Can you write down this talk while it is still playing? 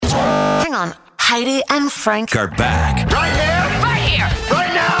Heidi and Frank are back. Right here. Right here.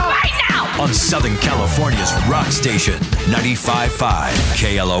 Right now. Right now. On Southern California's rock station, 95.5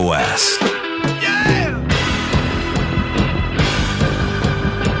 KLOS. Yeah.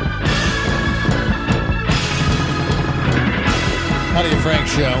 Heidi and Frank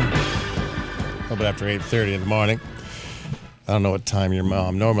show. A little bit after 8:30 in the morning. I don't know what time your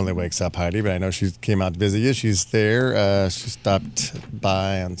mom normally wakes up, Heidi, but I know she came out to visit you. She's there. She stopped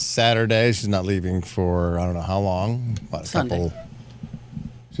by on Saturday. She's not leaving for I don't know how long. What, Sunday.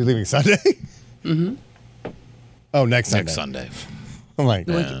 She's leaving Sunday? Mm-hmm. Oh, next Sunday. Next Sunday. I'm like,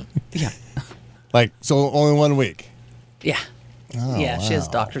 yeah. Yeah. Like, so only 1 week? Yeah. Oh, yeah, she has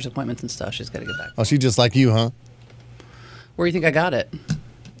wow. doctor's appointments and stuff. She's got to get back. Oh, she's just like you, huh? Where do you think I got it?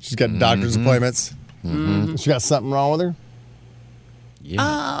 She's got doctor's appointments. Mm-hmm. She got something wrong with her? Yeah.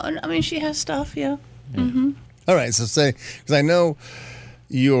 I mean, she has stuff, yeah. All right, so say, because I know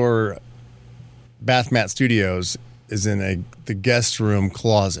your bath mat studios is in the guest room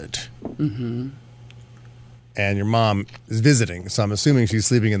closet. Mm-hmm. And your mom is visiting, so I'm assuming she's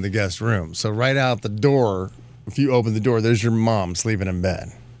sleeping in the guest room. So right out the door, if you open the door, there's your mom sleeping in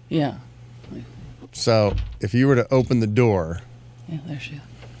bed. Yeah. So if you were to open the door, Yeah, there she is.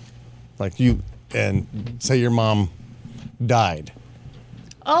 like you, and say your mom died,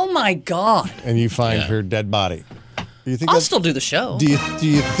 Oh, my God. and you find Yeah. her dead body, do you think I'll that's- still do the show. Do you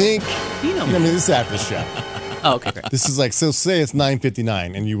think? You know I me. mean, this is after the show. Oh, okay, great. This is like, so say it's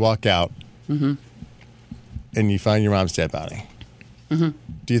 9:59 and you walk out and you find your mom's dead body. Do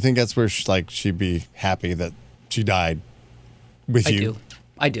you think that's where she'd be happy that she died with you?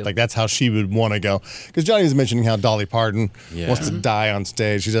 I do. Like that's how she would want to go. Because Johnny was mentioning how Dolly Parton Yeah. wants to die on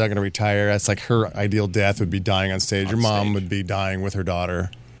stage. She's not going to retire. That's like her ideal death would be dying on stage. Your mom stage. would be dying with her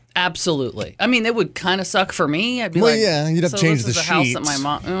daughter. Absolutely. I mean, it would kind of suck for me. I'd be Well, like, yeah, you'd have to so change this the is a house that sheets.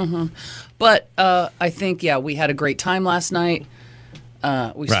 my mom. But I think, yeah, we had a great time last night. We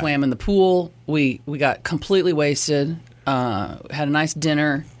Right. swam in the pool. We got completely wasted. Had a nice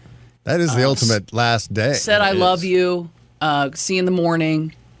dinner. That is the ultimate last day. Said I is. love you. See you in the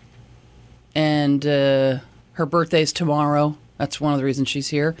morning. And her birthday's tomorrow. That's one of the reasons she's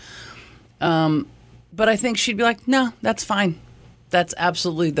here. But I think she'd be like, no, that's fine. That's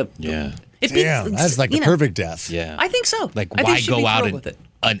absolutely the. Yeah. It'd be, Damn, that's like the you know, perfect death. Yeah. I think so. Like, I think why she'd go be out thrilled with it.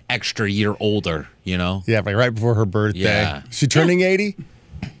 an extra year older, you know? Yeah, like right before her birthday. Yeah. She turning 80?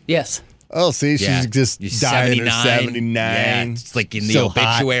 Yes. Oh, see, Yeah. she's just You're dying at 79. Yeah, it's like in the So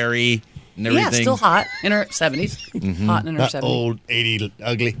hot. obituary and everything. Yeah, still hot in her 70s. Hot in her Not 70s. old, 80,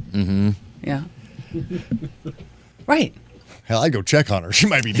 ugly. Yeah. Right. Hell, I'd go check on her. She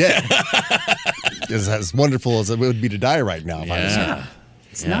might be dead. As wonderful as it would be to die right now. If I was her. Yeah.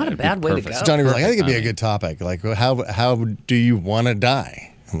 It's not a it'd be bad way to perfect. go. Johnny was like, I think it'd be a Perfect good topic. Like, how do you want to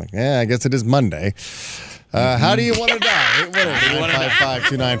die? I'm like, yeah, I guess it is Monday. How do you want to die?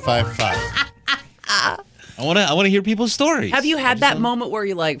 818-955-2955. I want to hear people's stories. Have you had that moment where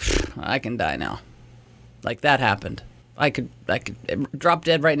you're like, "Pfft, I can die now? Like that happened. I could drop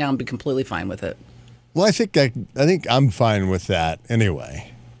dead right now and be completely fine with it. Well, I think I'm fine with that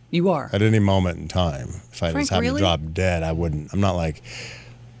anyway. You are. At any moment in time, if I Frank, just happen really? to drop dead, I wouldn't. I'm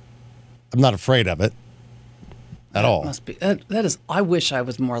not afraid of it at all. Must be. That is. I wish I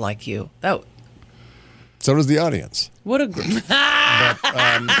was more like you. That. So does the audience. What a.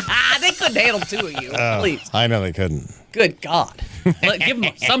 They couldn't handle two of you. Please. I know they couldn't. Good God. Give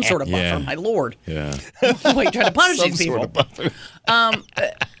them some sort of buffer, Yeah. my lord. Yeah. Wait, trying to punish these Some people. sort of buffer.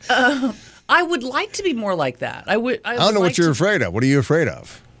 I would like to be more like that. I would. I don't know what you're afraid of. What are you afraid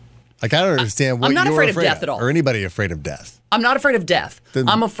of? Like, I don't understand what I'm not you're afraid of death at all. Or anybody afraid of death. I'm not afraid of death. Then-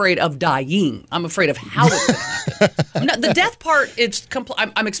 I'm afraid of dying. I'm afraid of how it's going to happen. No, the death part,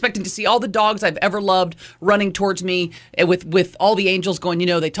 I'm expecting to see all the dogs I've ever loved running towards me with all the angels going,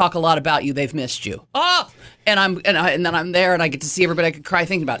 they talk a lot about you. They've missed you. Oh! And then I'm there and I get to see everybody I could cry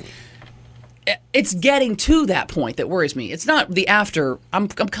thinking about it. It's getting to that point that worries me. It's not the after. I'm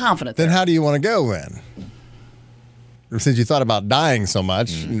confident Then there. how do you want to go then? Since you thought about dying so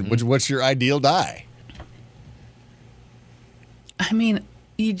much, what's your ideal die? I mean,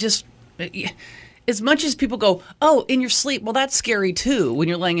 you just, as much as people go, oh, in your sleep, well, that's scary too. When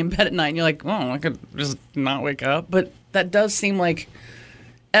you're laying in bed at night and you're like, oh, I could just not wake up. But that does seem like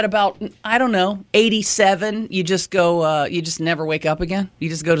at about, I don't know, 87, you just go, you just never wake up again. You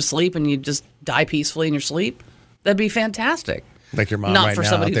just go to sleep and you just die peacefully in your sleep. That'd be fantastic. Like your mom Not right for now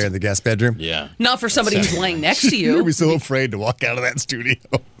somebody out there who's- in the guest bedroom? Yeah. Not for somebody who's laying next to You're going to you. be so afraid to walk out of that studio.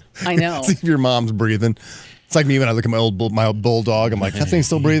 I know. See if your mom's breathing. It's like me when I look at my old bulldog. I'm like, that thing's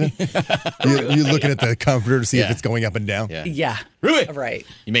still breathing. You're looking at the comforter to see if it's going up and down. Yeah. Yeah. Ruby! Right.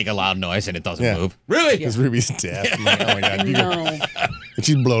 You make a loud noise and it doesn't Yeah. move. Really? Because Ruby's deaf. I'm like, oh my god. No. And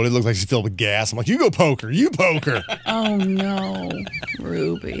she's bloated. Looks like she's filled with gas. I'm like, you go poke her. You poke her. Oh, no.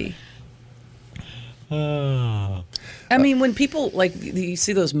 Ruby. I mean, when people, like, you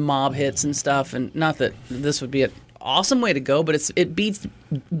see those mob hits and stuff, and not that this would be an awesome way to go, but it beats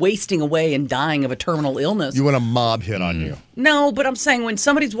wasting away and dying of a terminal illness. You want a mob hit on you. No, but I'm saying when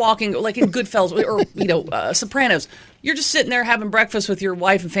somebody's walking, like in Goodfellas or Sopranos, you're just sitting there having breakfast with your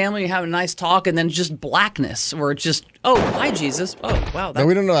wife and family and having a nice talk, and then just blackness, or it's just, oh, hi, Jesus. Oh, wow. No,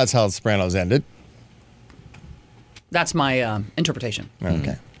 we don't know that's how The Sopranos ended. That's my interpretation.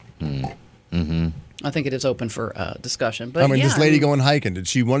 Okay. I think it is open for discussion. But I mean, yeah, this lady going hiking, did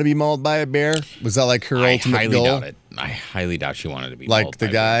she want to be mauled by a bear? Was that like her I ultimate highly goal? doubt it. I highly doubt she wanted to be Like mauled the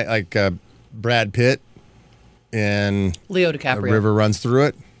by guy, like Brad Pitt in Leo A DiCaprio. River Runs Through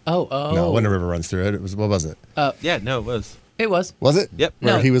It? Oh. No, it wasn't A River Runs Through It. It was, what was it? Yeah, no, it was. It was. Was it? Yep.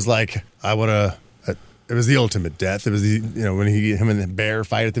 Where No. he was like, I want to. It was the ultimate death. It was when him and the bear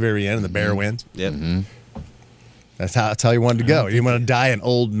fight at the very end, and the bear wins. Yep. That's how he wanted to go. He didn't want to die an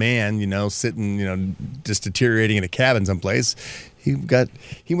old man, sitting, just deteriorating in a cabin someplace. He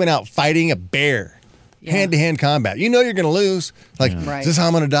went out fighting a bear, hand-to-hand combat. You know you're going to lose. Like, Right. is this how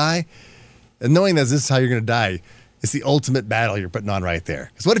I'm going to die? And knowing that this is how you're going to die, it's the ultimate battle you're putting on right there.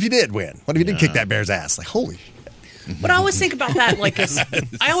 Because what if you did win? What if you did kick that bear's ass? Like, holy. But I always think about that like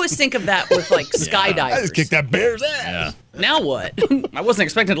I always think of that with like skydivers. I just kicked that bear's ass. Now what? I wasn't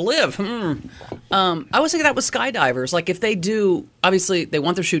expecting to live. I always think of that with skydivers. Like if they do, obviously they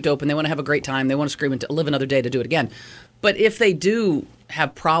want their chute open, they want to have a great time, they want to scream and live another day to do it again. But if they do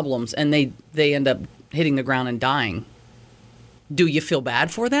have problems and they end up hitting the ground and dying, do you feel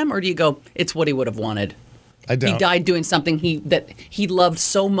bad for them, or do you go, it's what he would have wanted? I don't. He died doing something that he loved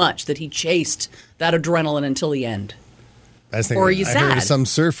so much that he chased that adrenaline until the end. I was thinking, Or are you I heard of sad? some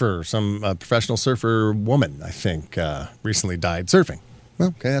surfer, some professional surfer woman, I think, recently died surfing. Well,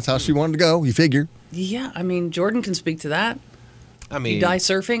 okay, that's how she wanted to go. You figure. Yeah, I mean, Jordan can speak to that. I mean, You die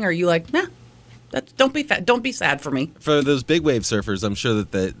surfing, or are you like, nah, don't be sad for me. for those big wave surfers, I'm sure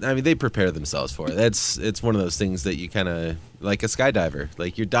that they prepare themselves for it. It's one of those things that you kind of like a skydiver.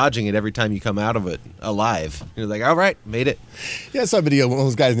 Like you're dodging it every time you come out of it alive. You're like, all right, made it. Yeah, I saw a video of one of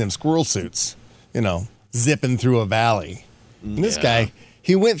those guys in them squirrel suits, zipping through a valley. And this guy,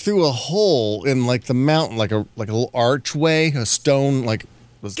 he went through a hole in like the mountain, like a little archway, a stone, like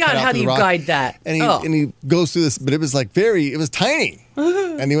was God, cut out how through do the you rock. guide that? And he goes through this, but it was like it was tiny.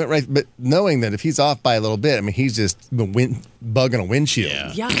 And he went right, but knowing that if he's off by a little bit, I mean, he's just bugging a windshield.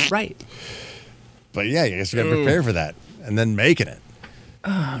 Yeah. Yeah, right. But yeah, I guess you got to prepare for that, and then making it,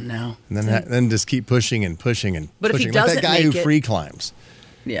 Oh no. and then just keep pushing and pushing and But if he pushing. Like that doesn't guy who make it- free climbs,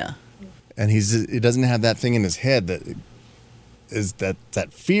 Yeah. and he doesn't have that thing in his head that is that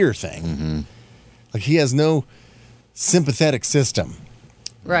fear thing. Like he has no sympathetic system.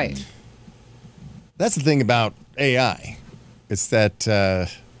 Right. That's the thing about AI. It's that,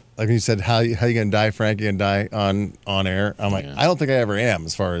 like you said, how you going to die, Frank? You going to die on air? I'm like, I don't think I ever am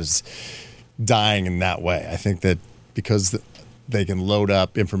as far as dying in that way. I think that because they can load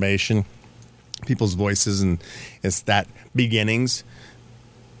up information, people's voices, and it's that beginnings.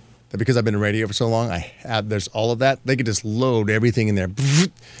 That because I've been in radio for so long, there's all of that. They could just load everything in there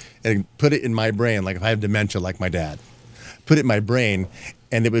and put it in my brain. Like if I have dementia, like my dad, put it in my brain,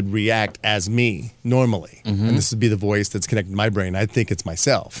 and it would react as me normally. And this would be the voice that's connected to my brain. I think it's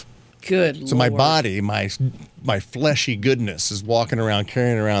myself. Good. So my Lord. body, my fleshy goodness is walking around,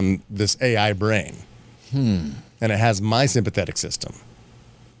 carrying around this AI brain. And it has my sympathetic system.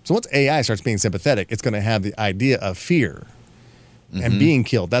 So once AI starts being sympathetic, it's going to have the idea of fear and being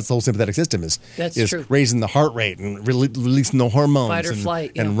killed. That's the whole sympathetic system is true. raising the heart rate and releasing the hormones Fight or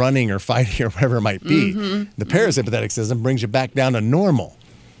flight, and yeah. running or fighting or whatever it might be. The parasympathetic system brings you back down to normal.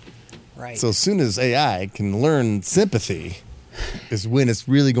 Right. So as soon as AI can learn sympathy is when it's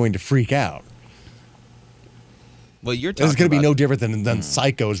really going to freak out. Well, you're talking It's going to be about- no different than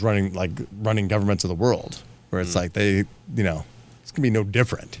psychos running governments of the world, where it's like it's going to be no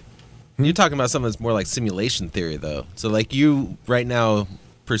different. You're talking about something that's more like simulation theory, though. So, like, you right now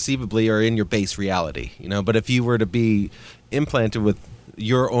perceivably are in your base reality, But if you were to be implanted with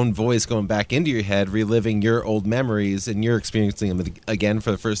your own voice going back into your head, reliving your old memories, and you're experiencing them again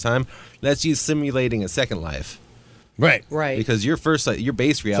for the first time, that's you simulating a second life. Right. right. Because your base So I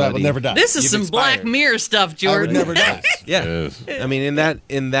reality. will never die. This is You've some Black expired. Mirror stuff, I would Jordan. never die. Yeah, I mean,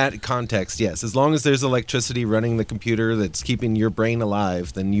 in that context, yes. As long as there's electricity running the computer that's keeping your brain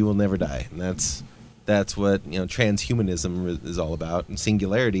alive, then you will never die, and that's That's what transhumanism is all about, and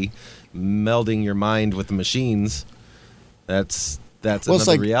singularity, melding your mind with the machines. That's another it's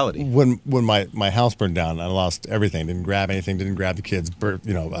like reality. When my house burned down, I lost everything. Didn't grab anything. Didn't grab the kids'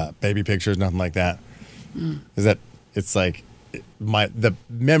 baby pictures. Nothing like that. Is that it's like the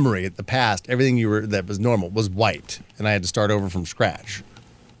memory, the past, everything that was normal was wiped, and I had to start over from scratch.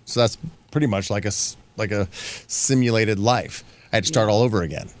 So that's pretty much like a simulated life. I had to start all over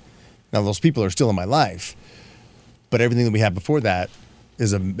again. Now those people are still in my life, but everything that we had before that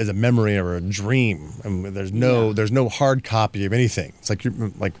is a memory or a dream. And there's no hard copy of anything. It's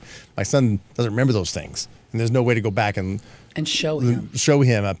like my son doesn't remember those things, and there's no way to go back and show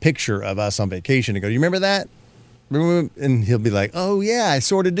him a picture of us on vacation and go, "You remember that?" And he'll be like, "Oh yeah, I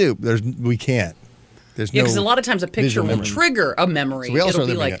sort of do." We can't. There's because a lot of times a picture will memory. trigger a memory. So we also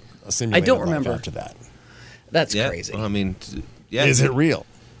It'll be like, a simulated I don't life remember after that. That's crazy. Well, I mean, yeah. Is it real?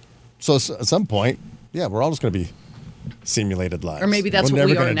 So at some point, yeah, we're all just going to be simulated lives. Or maybe that's We're what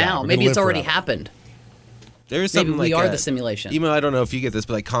we never are gonna die. now. We're Maybe gonna it's live already forever. happened. There is Maybe something we like are the simulation. Even though I don't know if you get this,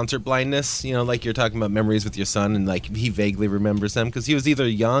 but like concert blindness, like you're talking about memories with your son, and like he vaguely remembers them because he was either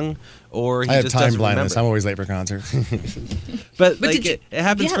young or he I have just time doesn't blindness. remember. I'm always late for concerts. But like did you- it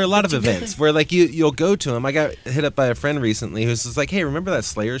happens yeah, for a lot but of you get events where like you'll go to them. I got hit up by a friend recently who's just like, "Hey, remember that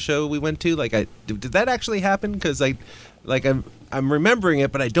Slayer show we went to? Like, did that actually happen? Because I'm remembering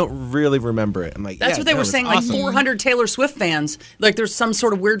it, but I don't really remember it." I'm like, That's yeah, what they that were was saying. awesome. Like 400 Taylor Swift fans. Like there's some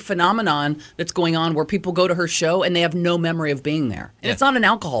sort of weird phenomenon that's going on where people go to her show and they have no memory of being there. And it's not an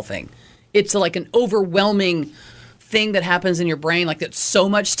alcohol thing. It's like an overwhelming thing that happens in your brain. Like it's so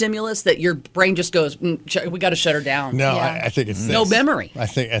much stimulus that your brain just goes, we got to shut her down. No, Yeah. I think it's this. No memory. I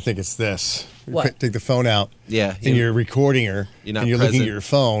think it's this. What? Take the phone out. Yeah, And you're recording her. You're not and you're looking present. at your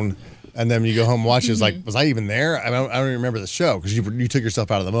phone. And then you go home and watch it. It's like, was I even there? I don't even remember the show because you took yourself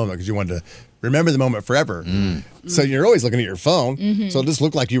out of the moment because you wanted to remember the moment forever. So you're always looking at your phone. So it just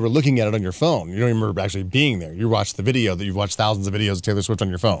looked like you were looking at it on your phone. You don't even remember actually being there. You watched the video that you've watched thousands of videos of Taylor Swift on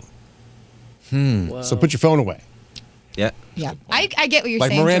your phone. So put your phone away. Yeah. Yeah, I get what you're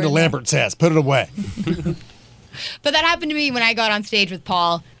Like saying. Miranda Jordan. Lambert says, put it away. But that happened to me when I got on stage with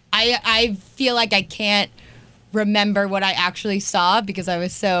Paul. I feel like I can't remember what I actually saw because I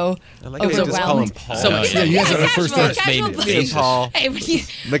was so I like how you just call him overwhelmed. Paul. So much. Yeah, you guys are the first casual, first casual made- please. Hey, Paul. Hey, when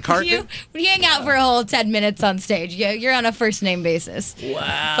McCartney? you hang out for a whole 10 minutes on stage, you're on a first name basis.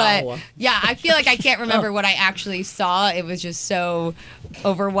 Wow. But yeah, I feel like I can't remember what I actually saw. It was just so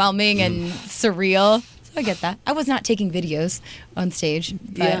overwhelming and surreal. So I get that. I was not taking videos on stage.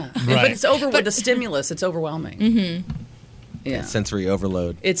 But Yeah. Right. But it's over with the stimulus. It's overwhelming. Mm-hmm. Yeah. Sensory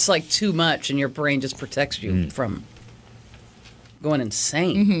overload. It's like too much and your brain just protects you from going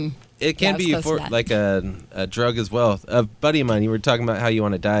insane. It can I was be close to that. like a drug as well. A buddy of mine, you were talking about how you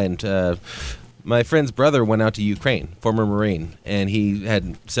want to die, and my friend's brother went out to Ukraine, former Marine, and he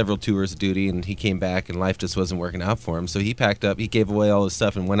had several tours of duty, and he came back, and life just wasn't working out for him. So he packed up, he gave away all his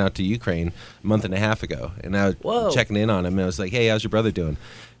stuff, and went out to Ukraine a month and a half ago. And I Whoa. was checking in on him, and I was like, "Hey, how's your brother doing?"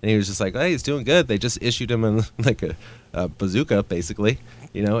 And he was just like, "Hey, he's doing good. They just issued him like a bazooka, basically."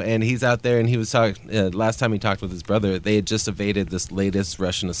 And he's out there, and he was talking. Last time he talked with his brother, they had just evaded this latest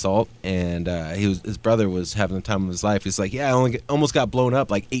Russian assault, and his brother was having the time of his life. He's like, "Yeah, I almost got blown up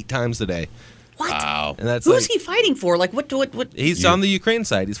like 8 times today." What? Wow. And that's Who's like, he fighting for? Like, what? He's on the Ukraine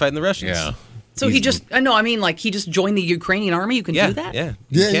side. He's fighting the Russians. Yeah. So he just, I know, I mean, like, he just joined the Ukrainian army? You can Yeah, do that? yeah,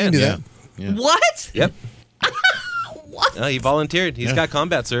 Yeah, you can do that. Yeah. What? Yep. What? No, he volunteered. He's got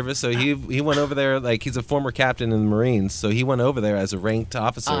combat service, so he went over there. Like he's a former captain in the Marines, so he went over there as a ranked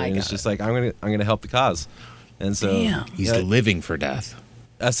officer, I and it's got just like I'm gonna help the cause, and so Damn. He's living for death.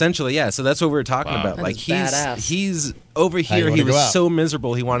 essentially, yeah. So that's what we were talking about. That Like is he's badass. he's over How you here. wanna He go was out. so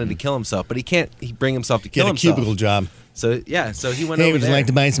miserable he wanted to kill himself, but he can't. He bring himself to Get kill a himself. cubicle job. So yeah, so he went Hey, over would you there. like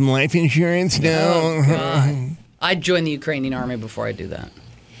to buy some life insurance? Oh, No. God. I'd join the Ukrainian army before I do that.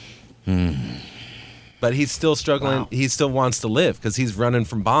 But he's still struggling. Wow. He still wants to live because he's running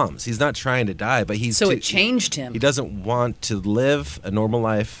from bombs. He's not trying to die, but he's So it changed him. He doesn't want to live a normal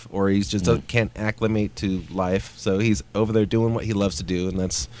life, or he's just can't acclimate to life. So he's over there doing what he loves to do, and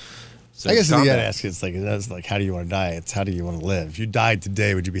that's. So I guess you combat. gotta ask. That's like, how do you want to die? It's how do you want to live? If you died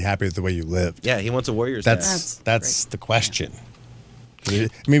today, would you be happy with the way you lived? Yeah, he wants a warrior's That's death. that's the question.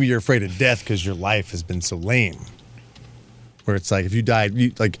 Maybe you're afraid of death because your life has been so lame. Where it's like if you died,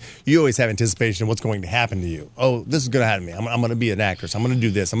 you always have anticipation of what's going to happen to you. Oh, this is going to happen to me. I'm going to be an actress. I'm going to do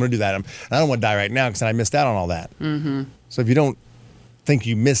this. I'm going to do that. I don't want to die right now because I missed out on all that. Mm-hmm. So if you don't think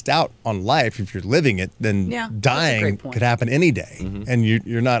you missed out on life, if you're living it, then Yeah, that's a dying great point. could happen any day, and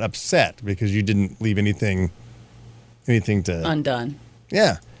you're not upset because you didn't leave anything to Undone.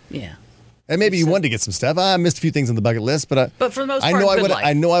 yeah. Yeah. And maybe you wanted to get some stuff. I missed a few things on the bucket list, but for the most I part, know good life.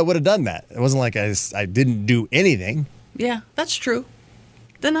 I know I would have done that. It wasn't like I didn't do anything. Yeah, that's true.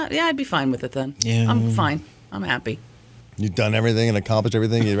 Then I'd be fine with it then. Yeah. I'm fine. I'm happy. You've done everything and accomplished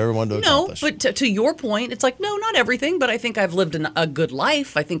everything you've ever wanted to No, accomplish. but to your point, it's like, no, not everything, but I think I've lived a good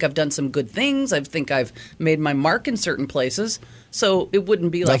life. I think I've done some good things. I think I've made my mark in certain places. So it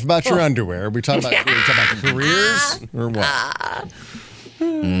wouldn't be like... Enough about your oh, underwear. We talking about careers or what?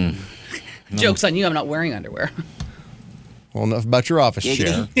 Joke's on you, I'm not wearing underwear. Well, enough about your office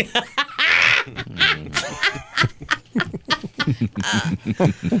chair.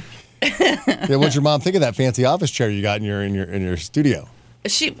 Yeah, what'd your mom think of that fancy office chair you got in your studio?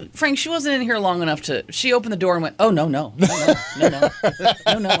 Frank, she wasn't in here long enough to. She opened the door and went, "Oh no!" And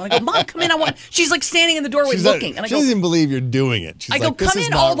I go, "Mom, come in. I want." She's like standing in the doorway looking, and I she go, doesn't even believe you're doing it. She's I go, like, this "Come is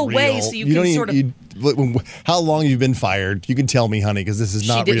in all not the way real. so you can sort of." How long you've been fired? You can tell me, honey, because this is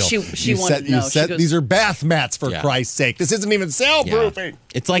not did- real. she wanted to know. She goes- These are bath mats, for Yeah. Christ's sake. This isn't even soundproofing.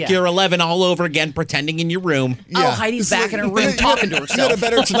 It's like Yeah. you're 11 all over again, pretending in your room. Oh, Heidi's This is back in her room talking to You had herself. a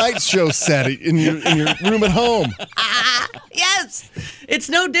better Tonight Show set in your room at home. Yes, it's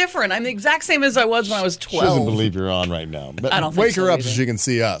no different. I'm the exact same as I was when I was She doesn't 12. believe you're on right now. But I don't think wake her so up so either. she can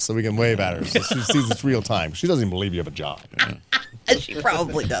see us, so we can wave at her. So she sees it's real time. She doesn't even believe you have a job. She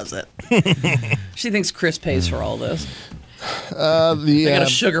probably doesn't. She thinks Chris pays for all this. They got a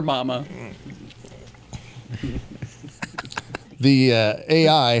sugar mama. The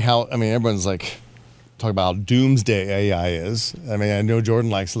AI, everyone's like talking about how doomsday AI is. I mean, I know Jordan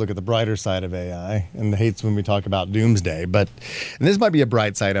likes to look at the brighter side of AI and hates when we talk about doomsday, and this might be a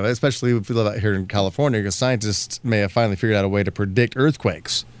bright side of it, especially if we live out here in California, because scientists may have finally figured out a way to predict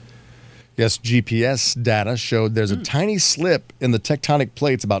earthquakes. Yes, GPS data showed there's a tiny slip in the tectonic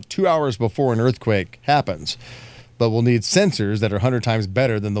plates about 2 hours before an earthquake happens. But we'll need sensors that are 100 times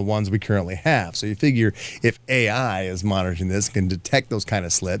better than the ones we currently have. So you figure if AI is monitoring this, can detect those kind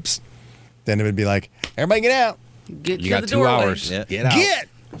of slips, then it would be like, everybody get out. Get You to got the 2 doorway. hours. Yeah. Get out. Get!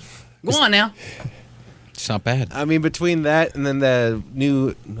 Go on now. It's not bad. I mean, between that and then the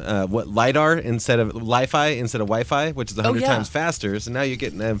new LiDAR instead of Li-Fi instead of Wi-Fi, which is 100 yeah. times faster. So now you're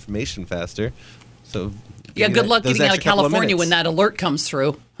getting that information faster. So Yeah, good luck those getting out of extra couple California when minutes. that alert comes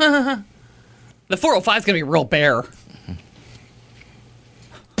through. The 405 is going to be real bare.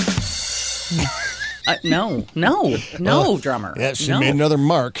 No, drummer. Yeah, she no. made another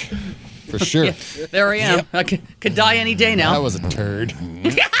mark, for sure. Yeah, there I am. I could die any day now. That was a turd.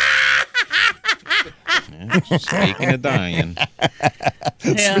 Speaking of dying.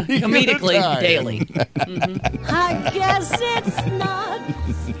 Yeah, comedically, time. daily. I guess it's not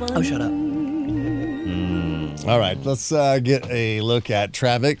funny. Oh, shut up. All right, let's get a look at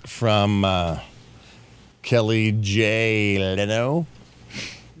traffic from Kelly J. Leno.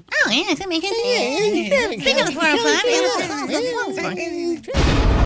 Oh, yeah, it's amazing. Speaking of 405,